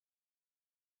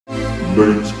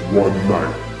Late one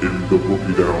night in the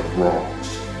Boogie Down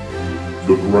Bronx,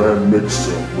 the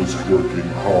Grandmixer was working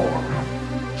hard,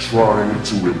 trying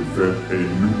to invent a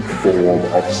new form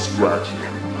of scratching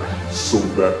so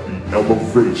that the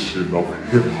elevation of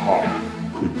hip-hop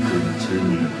could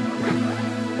continue.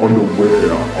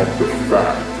 Unaware of the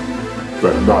fact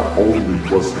that not only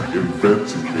was he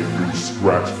inventing a new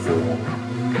scratch form,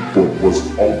 but was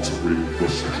altering the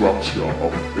structure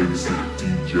of basic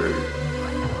DJ.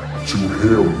 To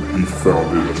him, he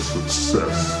found it a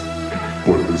success,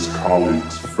 but his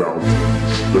colleagues found him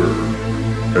disturbed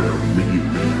and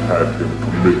immediately had him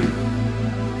committed.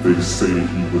 They say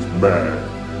he was mad,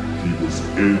 he was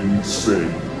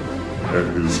insane,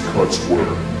 and his cuts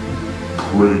were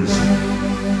crazy,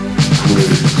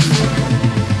 crazy,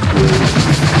 crazy,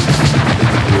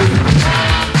 crazy.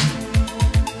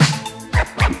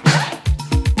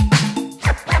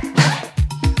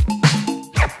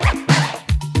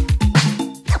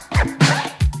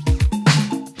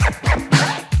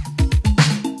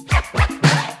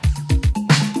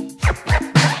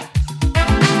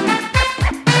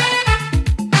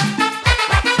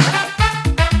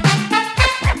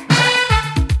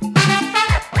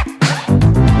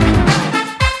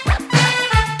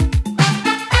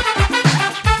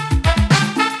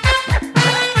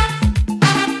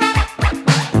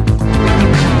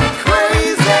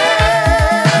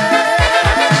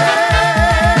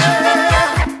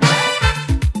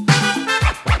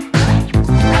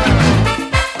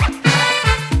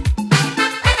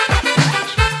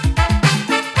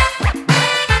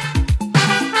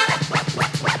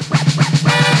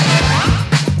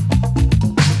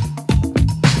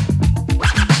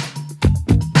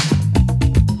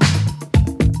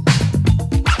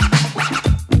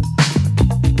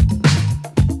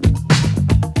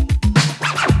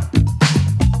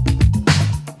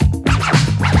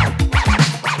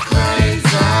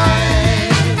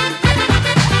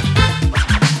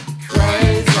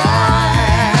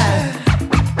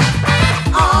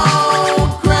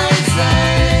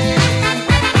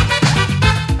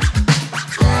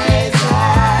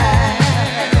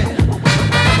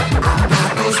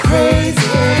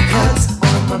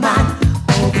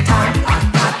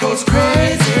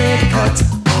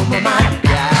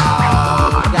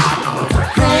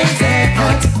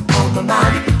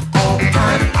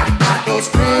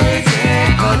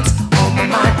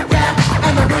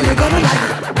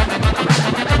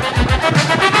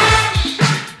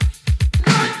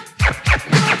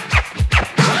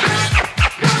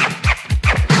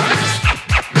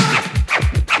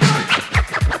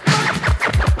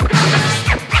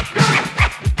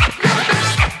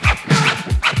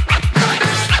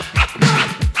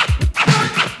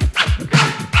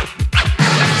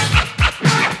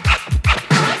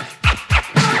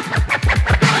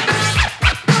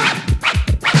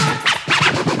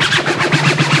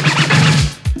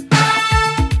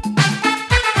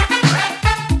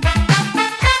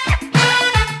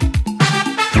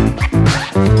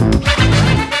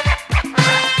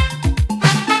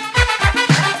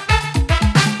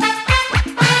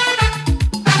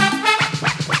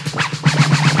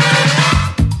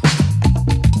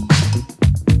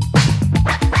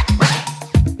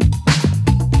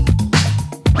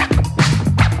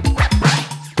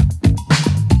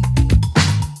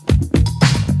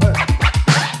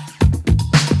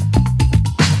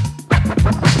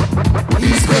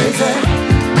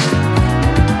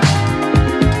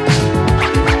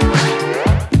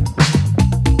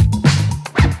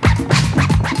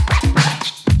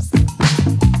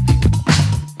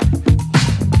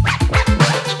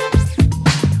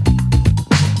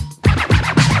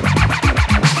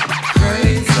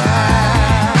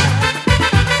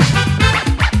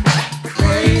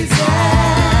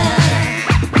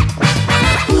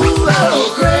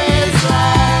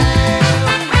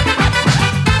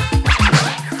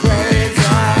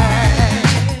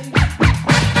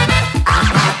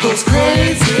 Those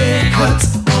crazy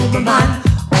cuts on my mind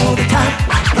all the time.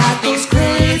 I got those